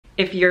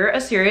If you're a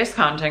serious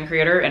content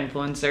creator or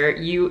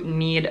influencer, you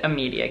need a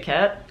media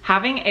kit.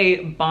 Having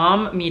a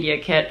bomb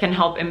media kit can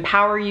help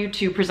empower you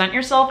to present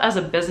yourself as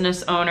a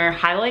business owner,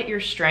 highlight your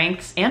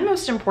strengths, and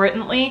most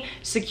importantly,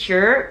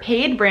 secure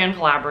paid brand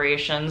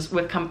collaborations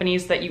with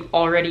companies that you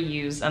already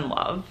use and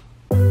love.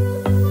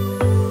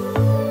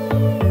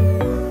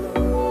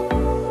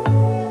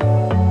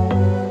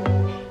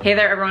 Hey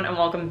there everyone, and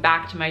welcome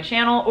back to my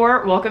channel,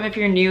 or welcome if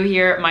you're new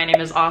here. My name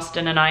is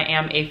Austen and I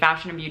am a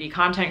fashion and beauty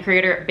content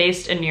creator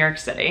based in New York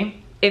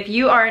City. If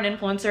you are an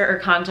influencer or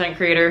content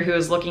creator who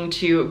is looking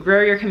to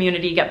grow your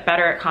community, get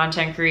better at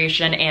content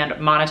creation, and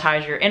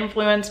monetize your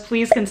influence,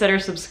 please consider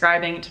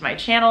subscribing to my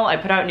channel. I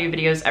put out new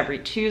videos every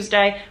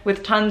Tuesday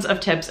with tons of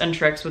tips and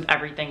tricks with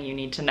everything you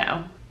need to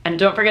know. And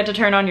don't forget to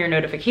turn on your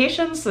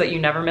notifications so that you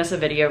never miss a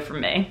video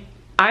from me.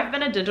 I've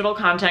been a digital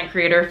content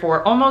creator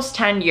for almost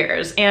 10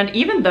 years, and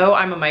even though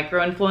I'm a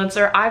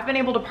micro-influencer, I've been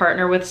able to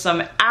partner with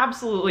some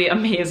absolutely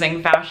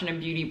amazing fashion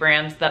and beauty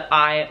brands that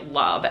I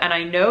love. And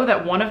I know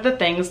that one of the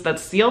things that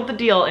sealed the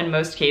deal in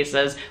most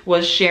cases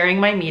was sharing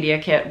my media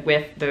kit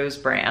with those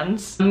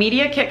brands. A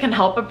media kit can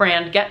help a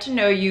brand get to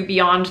know you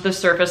beyond the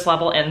surface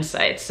level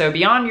insights. So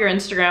beyond your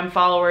Instagram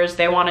followers,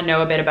 they want to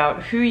know a bit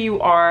about who you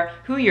are,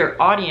 who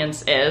your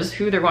audience is,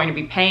 who they're going to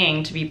be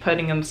paying to be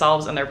putting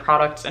themselves and their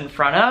products in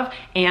front of,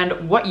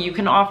 and what you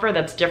can offer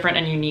that's different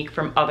and unique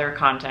from other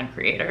content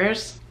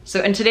creators. So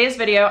in today's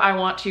video, I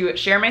want to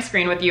share my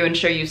screen with you and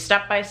show you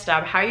step by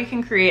step how you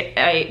can create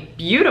a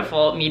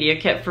beautiful media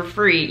kit for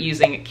free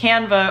using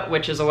Canva,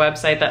 which is a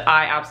website that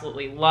I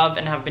absolutely love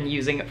and have been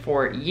using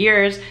for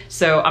years.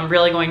 So I'm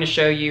really going to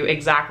show you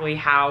exactly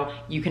how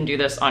you can do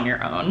this on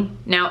your own.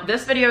 Now,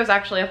 this video is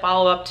actually a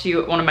follow-up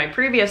to one of my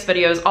previous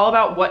videos all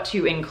about what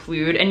to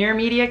include in your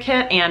media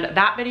kit, and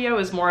that video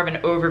is more of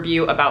an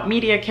overview about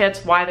media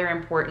kits, why they're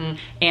important,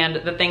 and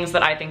the things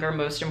that I think are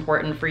most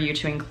important for you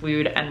to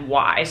include and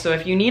why. So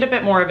if you need a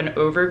bit more of an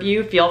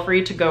overview, feel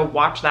free to go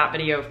watch that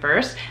video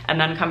first and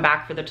then come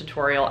back for the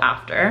tutorial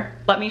after.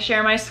 Let me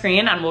share my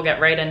screen and we'll get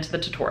right into the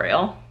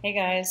tutorial. Hey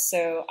guys,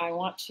 so I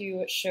want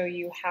to show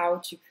you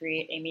how to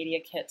create a media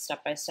kit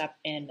step by step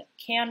in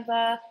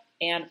Canva.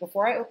 And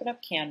before I open up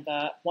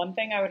Canva, one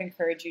thing I would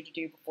encourage you to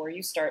do before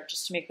you start,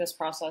 just to make this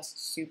process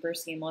super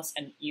seamless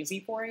and easy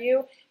for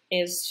you,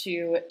 is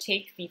to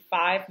take the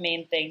 5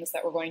 main things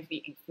that we're going to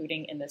be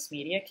including in this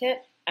media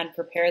kit and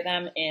prepare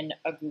them in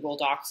a Google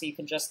Doc so you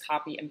can just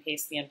copy and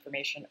paste the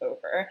information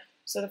over.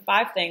 So the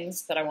 5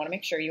 things that I want to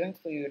make sure you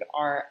include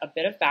are a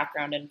bit of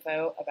background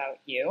info about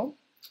you,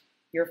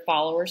 your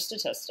follower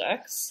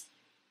statistics,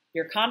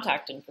 your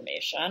contact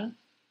information,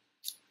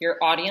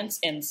 your audience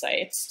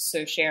insights,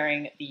 so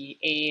sharing the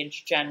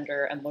age,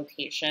 gender, and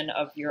location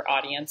of your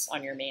audience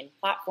on your main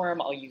platform.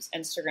 I'll use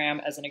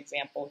Instagram as an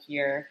example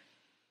here.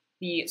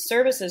 The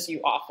services you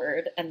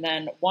offered, and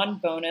then one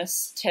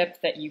bonus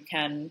tip that you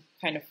can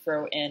kind of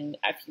throw in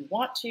if you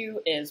want to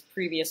is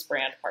previous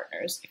brand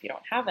partners. If you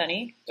don't have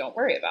any, don't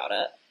worry about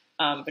it.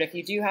 But if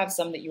you do have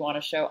some that you want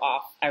to show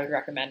off, I would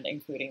recommend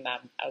including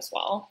them as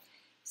well.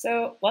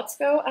 So let's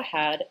go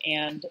ahead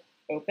and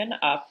open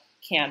up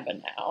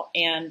Canva now.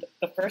 And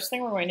the first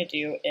thing we're going to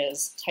do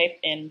is type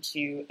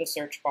into the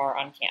search bar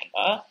on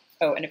Canva.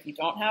 Oh, and if you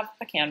don't have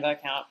a Canva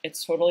account,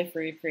 it's totally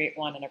free to create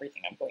one, and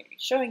everything I'm going to be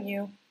showing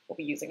you will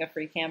be using a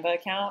free Canva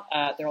account.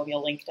 There will be a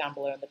link down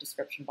below in the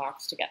description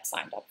box to get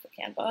signed up for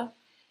Canva.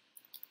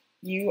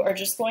 You are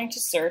just going to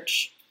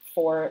search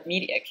for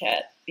Media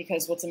Kit,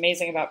 because what's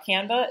amazing about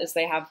Canva is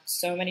they have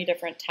so many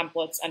different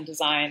templates and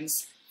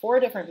designs for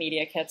different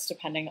media kits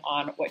depending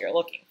on what you're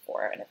looking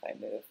for. And if I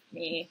move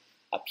me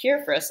up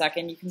here for a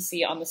second, you can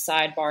see on the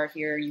sidebar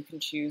here, you can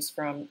choose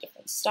from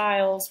different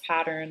styles,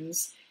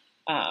 patterns,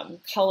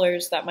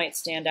 colors that might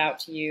stand out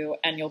to you,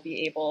 and you'll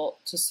be able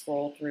to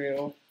scroll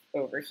through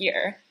over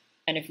here.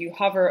 And if you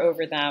hover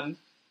over them,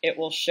 it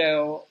will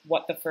show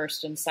what the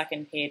first and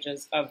second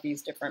pages of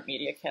these different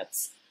media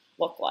kits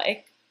look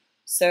like.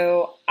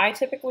 So I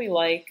typically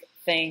like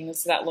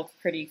things that look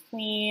pretty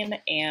clean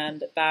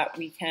and that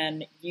we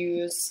can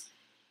use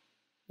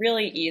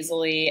really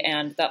easily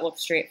and that look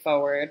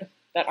straightforward,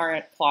 that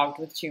aren't clogged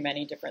with too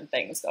many different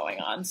things going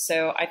on.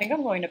 So I think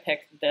I'm going to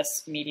pick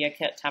this media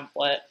kit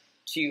template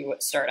to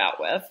start out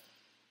with.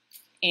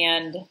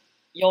 And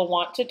you'll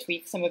want to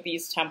tweak some of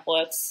these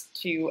templates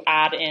to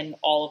add in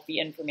all of the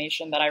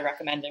information that I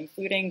recommend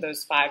including,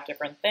 those 5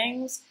 different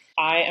things.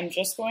 I am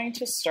just going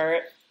to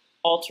start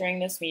altering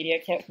this media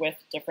kit with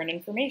different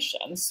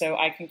information. So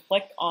I can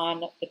click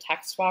on the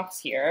text box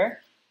here,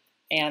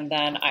 and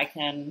then I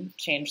can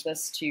change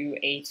this to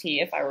AT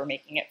if I were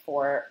making it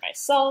for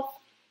myself.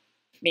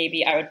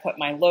 Maybe I would put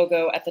my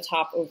logo at the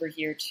top over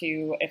here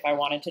too if I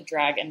wanted to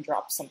drag and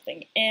drop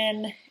something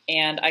in.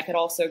 And I could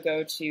also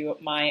go to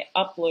my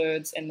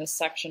uploads in this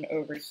section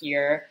over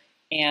here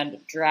and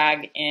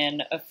drag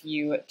in a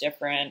few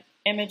different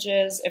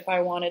images if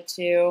I wanted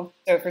to.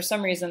 So for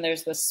some reason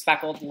there's this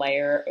speckled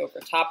layer over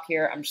top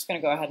here. I'm just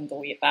going to go ahead and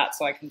delete that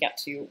so I can get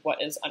to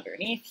what is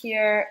underneath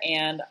here.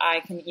 And I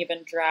can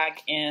even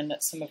drag in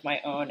some of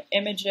my own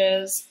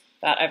images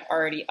that I've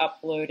already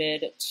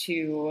uploaded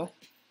to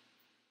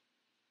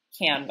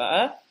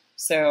Canva.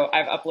 So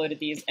I've uploaded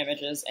these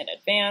images in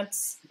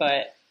advance,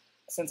 but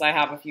since I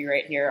have a few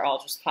right here,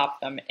 I'll just pop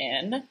them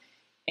in.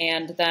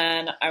 And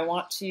then I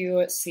want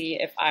to see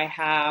if I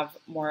have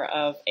more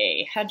of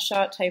a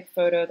headshot type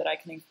photo that I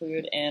can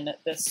include in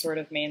this sort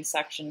of main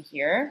section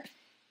here.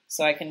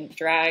 So I can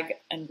drag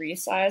and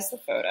resize the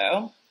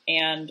photo.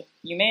 And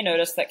you may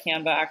notice that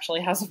Canva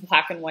actually has a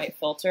black and white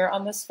filter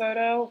on this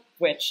photo,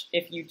 which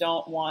if you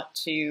don't want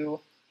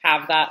to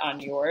have that on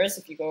yours,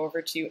 if you go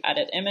over to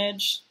Edit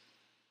Image,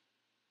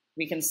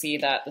 we can see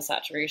that the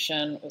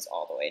saturation was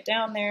all the way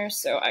down there.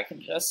 So I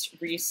can just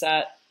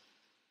reset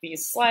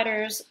these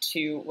sliders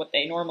to what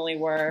they normally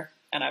were,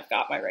 and I've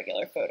got my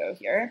regular photo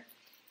here.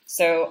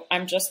 So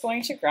I'm just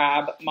going to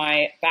grab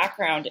my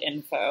background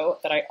info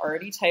that I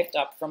already typed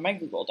up from my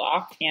Google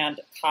Doc and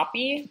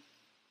copy,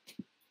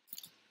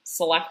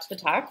 select the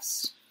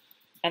text,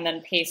 and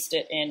then paste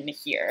it in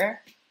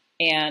here.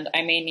 And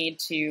I may need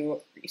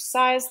to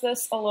resize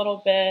this a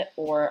little bit,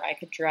 or I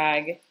could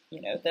drag,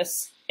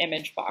 this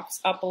image box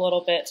up a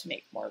little bit to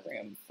make more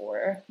room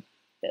for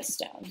this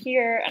down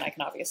here. And I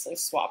can obviously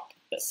swap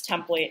this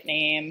template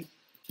name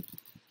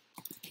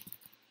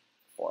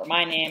for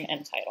my name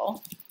and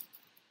title.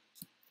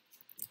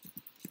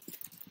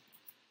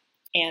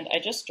 And I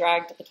just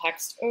dragged the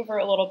text over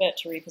a little bit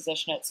to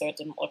reposition it so it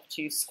didn't look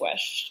too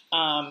squished.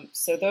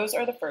 So those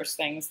are the first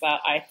things that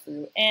I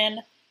threw in.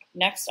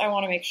 Next, I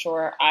want to make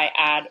sure I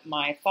add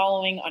my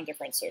following on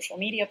different social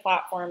media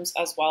platforms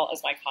as well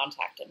as my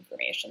contact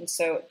information.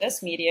 So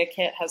this media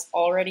kit has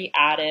already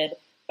added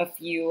a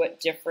few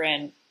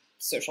different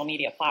social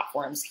media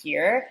platforms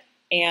here.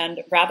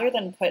 And rather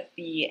than put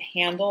the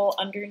handle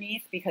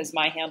underneath, because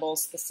my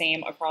handle's the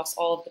same across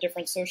all of the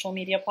different social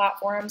media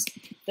platforms,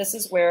 this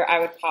is where I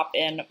would pop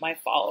in my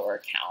follower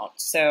count.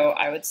 So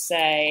I would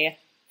say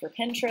for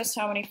Pinterest,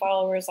 how many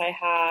followers I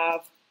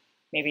have.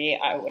 Maybe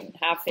I wouldn't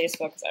have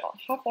Facebook because I don't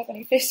have that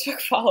many Facebook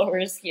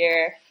followers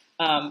here,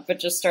 but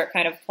just start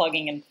kind of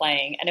plugging and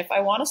playing. And if I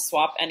want to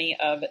swap any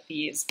of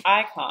these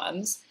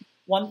icons,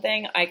 one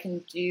thing I can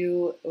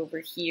do over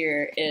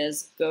here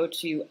is go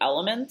to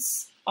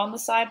Elements on the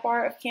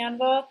sidebar of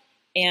Canva,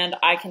 and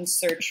I can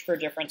search for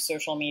different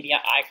social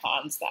media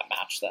icons that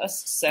match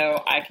this.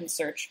 So I can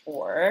search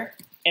for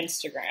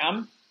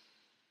Instagram,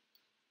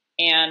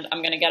 and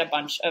I'm going to get a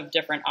bunch of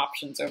different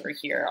options over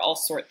here. I'll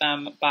sort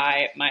them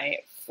by my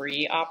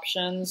free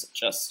options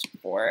just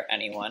for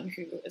anyone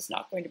who is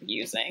not going to be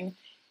using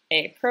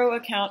a pro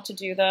account to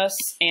do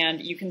this.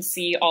 And you can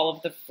see all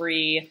of the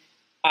free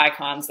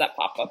icons that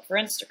pop up for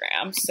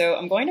Instagram. So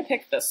I'm going to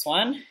pick this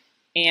one,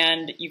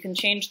 and you can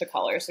change the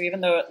color. So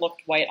even though it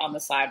looked white on the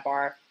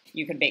sidebar,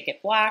 you can make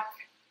it black.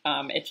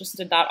 It just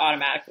did that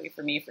automatically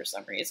for me for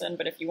some reason.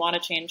 But if you want to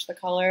change the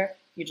color,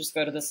 you just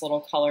go to this little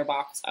color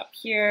box up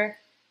here.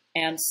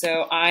 And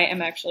so I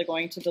am actually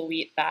going to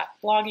delete that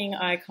blogging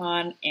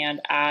icon and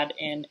add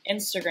in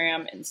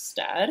Instagram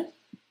instead,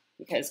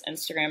 because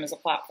Instagram is a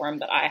platform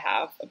that I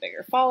have a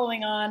bigger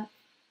following on.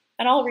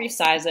 And I'll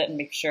resize it and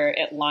make sure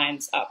it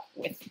lines up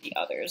with the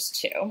others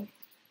too.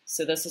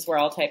 So this is where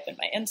I'll type in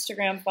my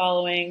Instagram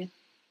following,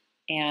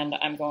 and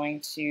I'm going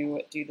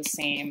to do the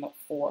same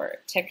for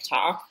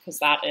TikTok, because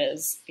that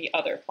is the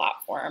other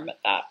platform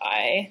that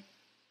I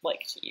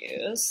like to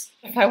use.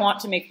 If I want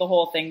to make the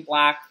whole thing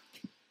black,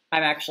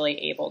 I'm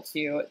actually able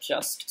to,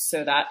 just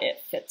so that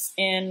it fits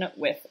in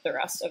with the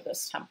rest of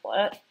this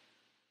template.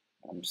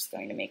 I'm just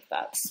going to make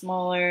that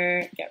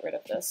smaller, get rid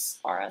of this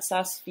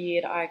RSS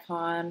feed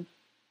icon.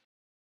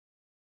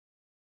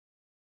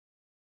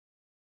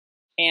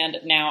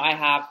 And now I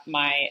have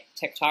my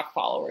TikTok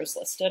followers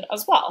listed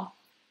as well.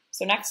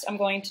 So next I'm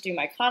going to do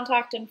my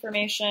contact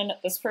information.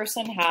 This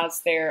person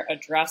has their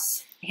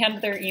address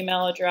and their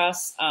email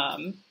address.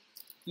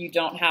 You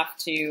don't have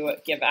to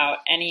give out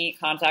any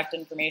contact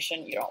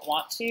information you don't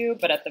want to,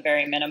 but at the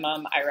very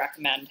minimum, I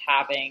recommend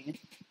having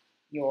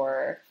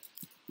your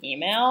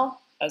email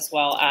as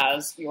well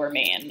as your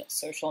main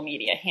social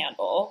media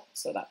handle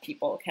so that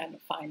people can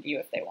find you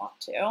if they want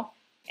to.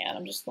 And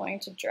I'm just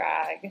going to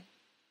drag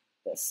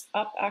this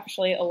up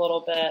actually a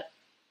little bit,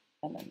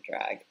 and then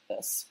drag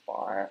this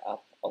bar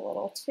up a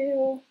little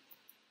too.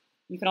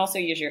 You can also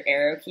use your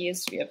arrow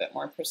keys to be a bit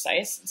more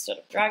precise instead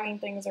of dragging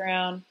things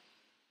around,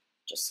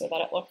 just so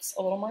that it looks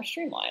a little more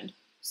streamlined.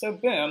 So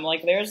boom,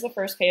 like there's the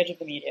first page of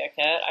the media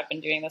kit. I've been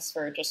doing this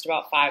for just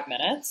about 5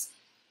 minutes,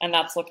 and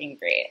that's looking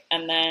great.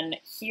 And then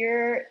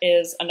here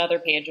is another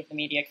page of the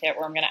media kit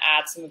where I'm gonna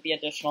add some of the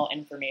additional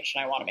information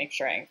I wanna make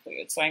sure I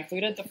include. So I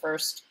included the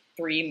first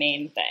 3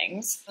 main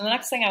things. And the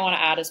next thing I wanna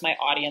add is my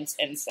audience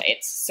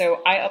insights.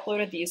 So I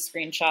uploaded these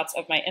screenshots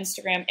of my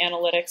Instagram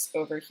analytics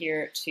over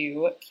here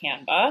to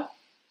Canva.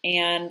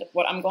 And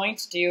what I'm going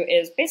to do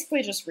is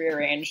basically just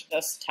rearrange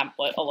this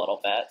template a little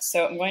bit.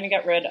 So I'm going to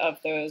get rid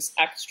of those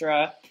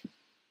extra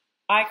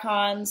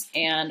icons,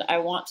 and I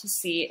want to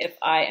see if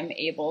I am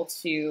able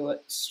to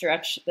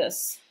stretch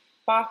this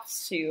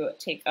box to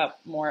take up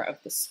more of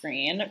the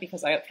screen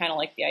because I kind of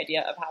like the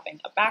idea of having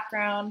a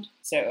background.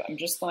 So I'm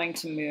just going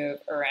to move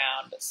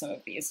around some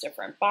of these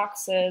different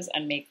boxes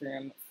and make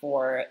room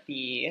for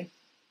the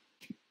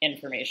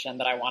information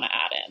that I want to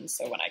add in.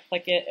 So when I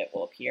click it, it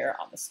will appear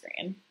on the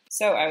screen.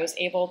 So I was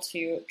able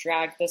to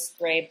drag this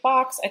gray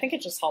box. I think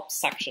it just helps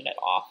section it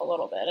off a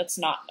little bit. It's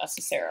not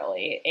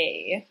necessarily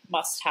a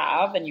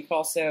must-have, and you can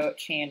also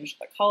change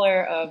the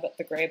color of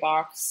the gray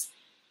box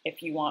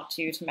if you want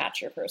to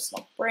match your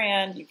personal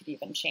brand. You could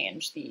even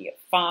change the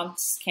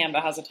fonts.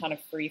 Canva has a ton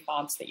of free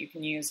fonts that you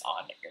can use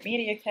on your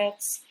media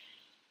kits.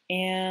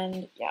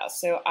 And yeah,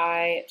 so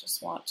I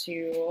just want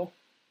to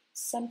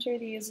center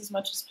these as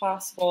much as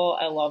possible.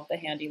 I love the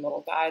handy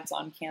little guides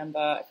on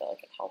Canva. I feel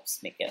like it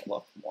helps make it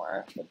look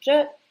more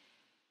legit.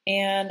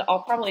 And I'll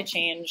probably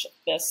change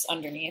this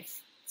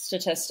underneath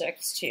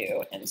statistics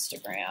to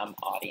Instagram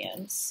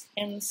audience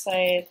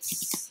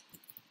insights,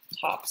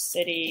 top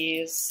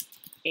cities,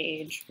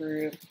 age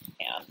group,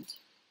 and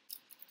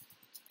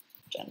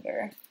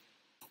gender.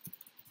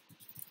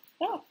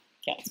 Oh,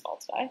 can't spell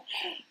today.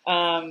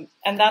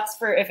 And that's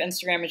for if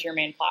Instagram is your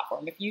main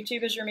platform. If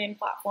YouTube is your main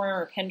platform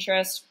or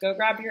Pinterest, go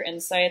grab your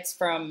insights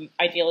from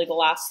ideally the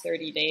last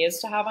 30 days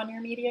to have on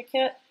your media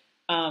kit.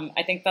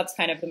 I think that's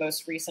kind of the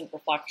most recent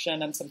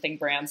reflection and something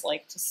brands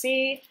like to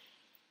see.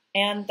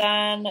 And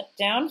then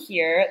down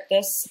here,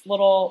 this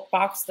little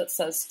box that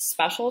says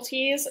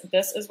specialties,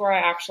 this is where I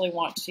actually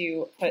want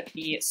to put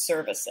the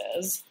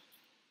services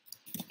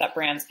that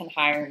brands can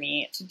hire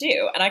me to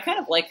do. And I kind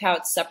of like how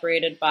it's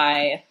separated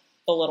by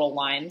the little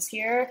lines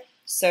here.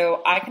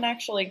 So I can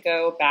actually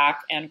go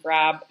back and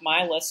grab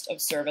my list of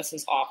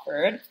services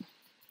offered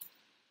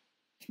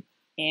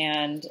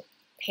and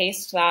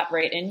paste that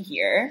right in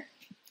here.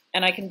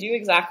 And I can do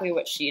exactly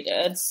what she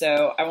did.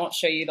 So I won't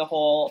show you the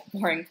whole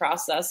boring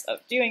process of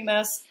doing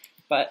this,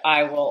 but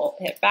I will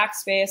hit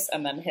backspace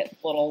and then hit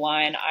the little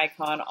line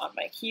icon on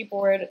my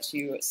keyboard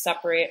to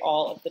separate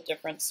all of the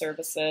different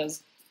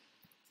services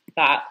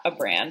that a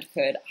brand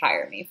could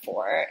hire me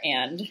for.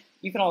 And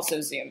you can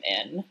also zoom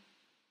in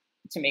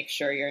to make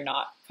sure you're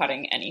not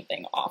cutting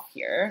anything off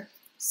here.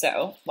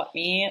 So let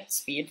me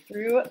speed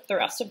through the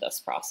rest of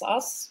this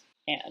process.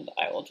 And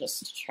I will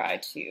just try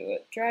to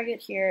drag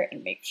it here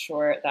and make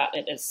sure that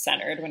it is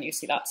centered. When you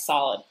see that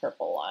solid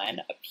purple line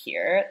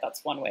appear,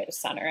 that's one way to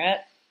center it.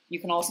 You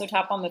can also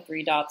tap on the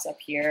three dots up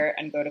here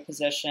and go to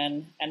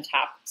position and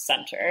tap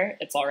center.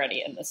 It's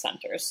already in the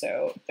center,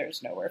 so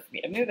there's nowhere for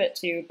me to move it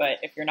to, but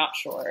if you're not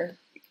sure,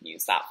 you can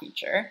use that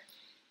feature.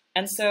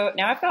 And so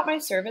now I've got my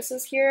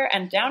services here,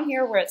 and down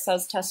here where it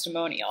says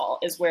testimonial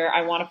is where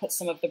I want to put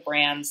some of the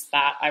brands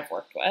that I've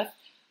worked with.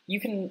 You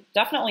can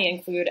definitely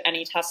include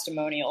any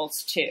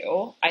testimonials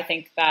too. I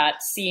think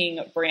that seeing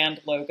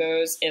brand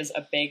logos is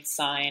a big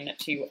sign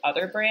to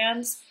other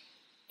brands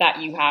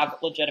that you have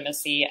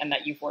legitimacy and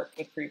that you've worked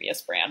with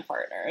previous brand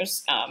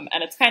partners.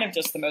 And it's kind of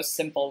just the most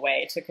simple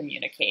way to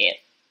communicate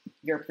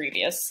your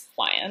previous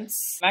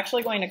clients. I'm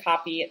actually going to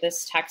copy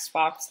this text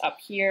box up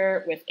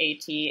here with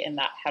AT in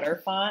that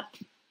header font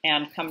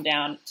and come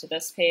down to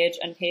this page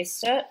and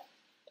paste it.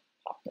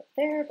 Popped it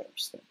there, but I'm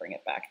just going to bring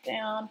it back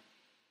down.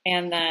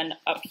 And then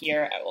up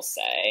here, I will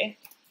say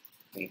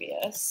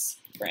previous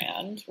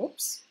brand,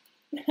 whoops,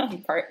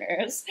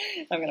 partners.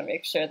 I'm going to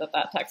make sure that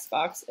that text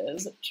box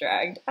is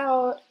dragged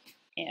out.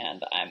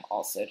 And I'm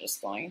also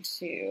just going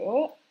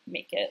to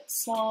make it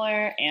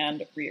smaller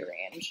and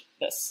rearrange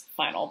this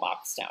final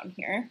box down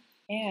here.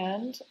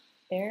 And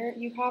there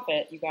you have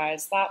it, you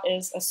guys. That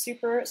is a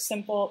super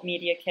simple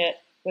media kit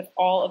with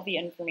all of the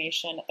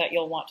information that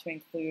you'll want to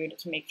include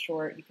to make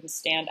sure you can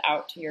stand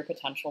out to your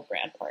potential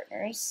brand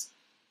partners.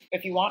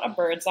 If you want a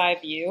bird's eye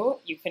view,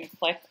 you can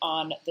click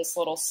on this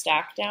little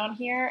stack down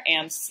here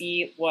and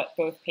see what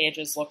both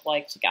pages look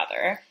like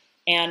together.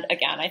 And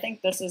again, I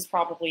think this is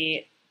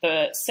probably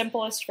the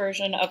simplest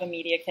version of a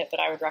media kit that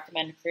I would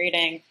recommend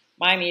creating.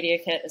 My media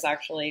kit is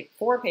actually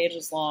 4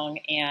 pages long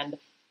and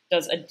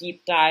does a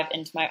deep dive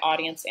into my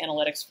audience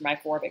analytics for my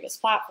 4 biggest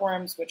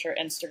platforms, which are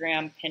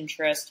Instagram,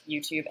 Pinterest,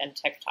 YouTube, and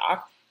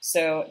TikTok.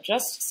 So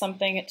just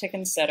something to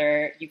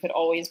consider. You could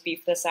always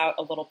beef this out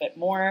a little bit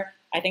more.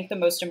 I think the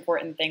most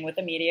important thing with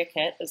a media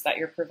kit is that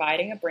you're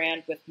providing a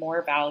brand with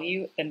more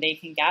value than they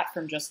can get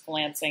from just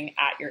glancing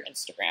at your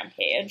Instagram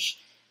page.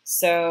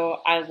 So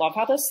I love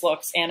how this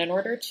looks. And in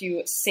order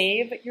to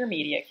save your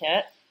media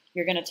kit,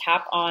 you're going to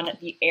tap on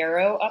the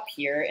arrow up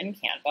here in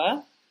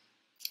Canva,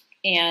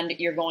 and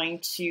you're going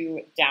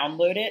to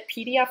download it.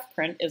 PDF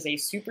print is a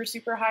super,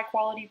 super high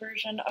quality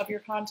version of your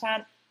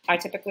content. I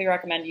typically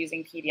recommend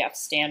using PDF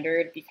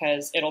standard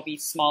because it'll be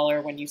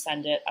smaller when you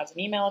send it as an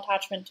email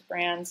attachment to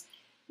brands.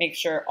 Make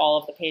sure all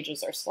of the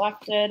pages are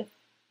selected,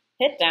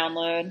 hit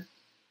download,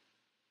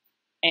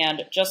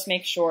 and just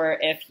make sure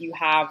if you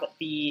have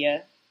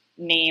the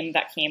name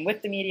that came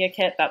with the media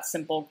kit, that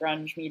simple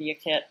grunge media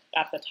kit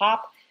at the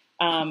top,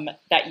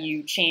 that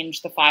you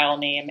change the file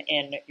name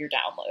in your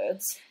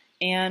downloads.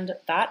 And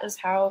that is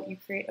how you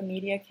create a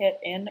media kit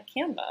in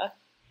Canva.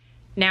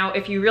 Now,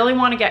 if you really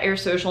want to get your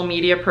social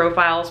media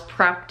profiles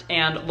prepped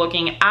and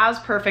looking as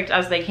perfect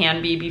as they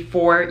can be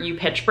before you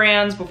pitch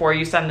brands, before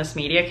you send this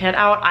media kit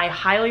out, I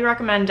highly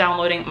recommend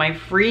downloading my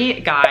free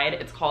guide.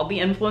 It's called the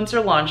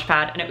Influencer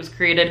Launchpad, and it was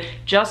created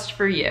just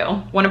for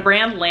you. When a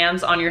brand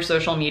lands on your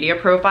social media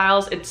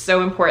profiles, it's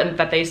so important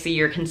that they see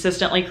you're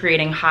consistently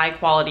creating high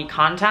quality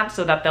content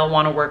so that they'll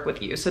want to work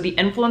with you. So the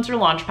Influencer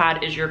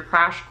Launchpad is your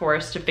crash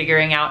course to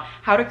figuring out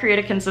how to create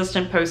a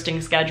consistent posting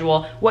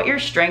schedule, what your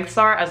strengths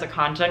are as a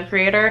content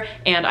creator,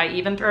 and I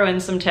even throw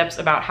in some tips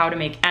about how to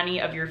make any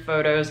of your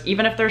photos,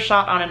 even if they're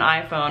shot on an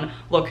iPhone,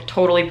 look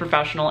totally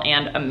professional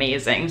and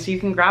amazing. So you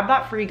can grab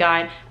that free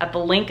guide at the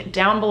link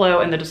down below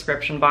in the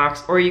description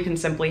box, or you can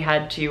simply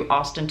head to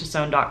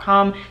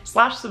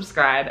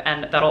austentosone.com/subscribe,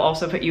 and that'll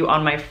also put you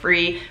on my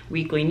free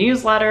weekly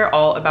newsletter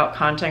all about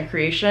content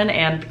creation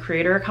and the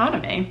creator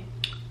economy.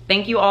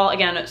 Thank you all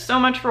again so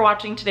much for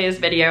watching today's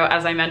video.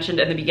 As I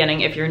mentioned in the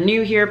beginning, if you're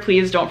new here,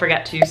 please don't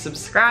forget to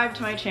subscribe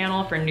to my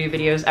channel for new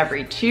videos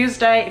every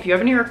Tuesday. If you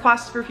have any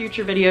requests for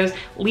future videos,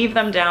 leave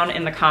them down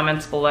in the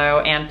comments below,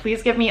 and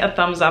please give me a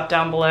thumbs up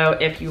down below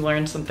if you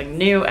learned something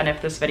new and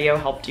if this video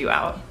helped you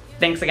out.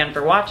 Thanks again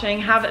for watching.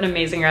 Have an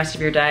amazing rest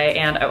of your day,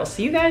 and I will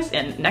see you guys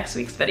in next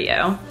week's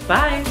video.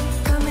 Bye!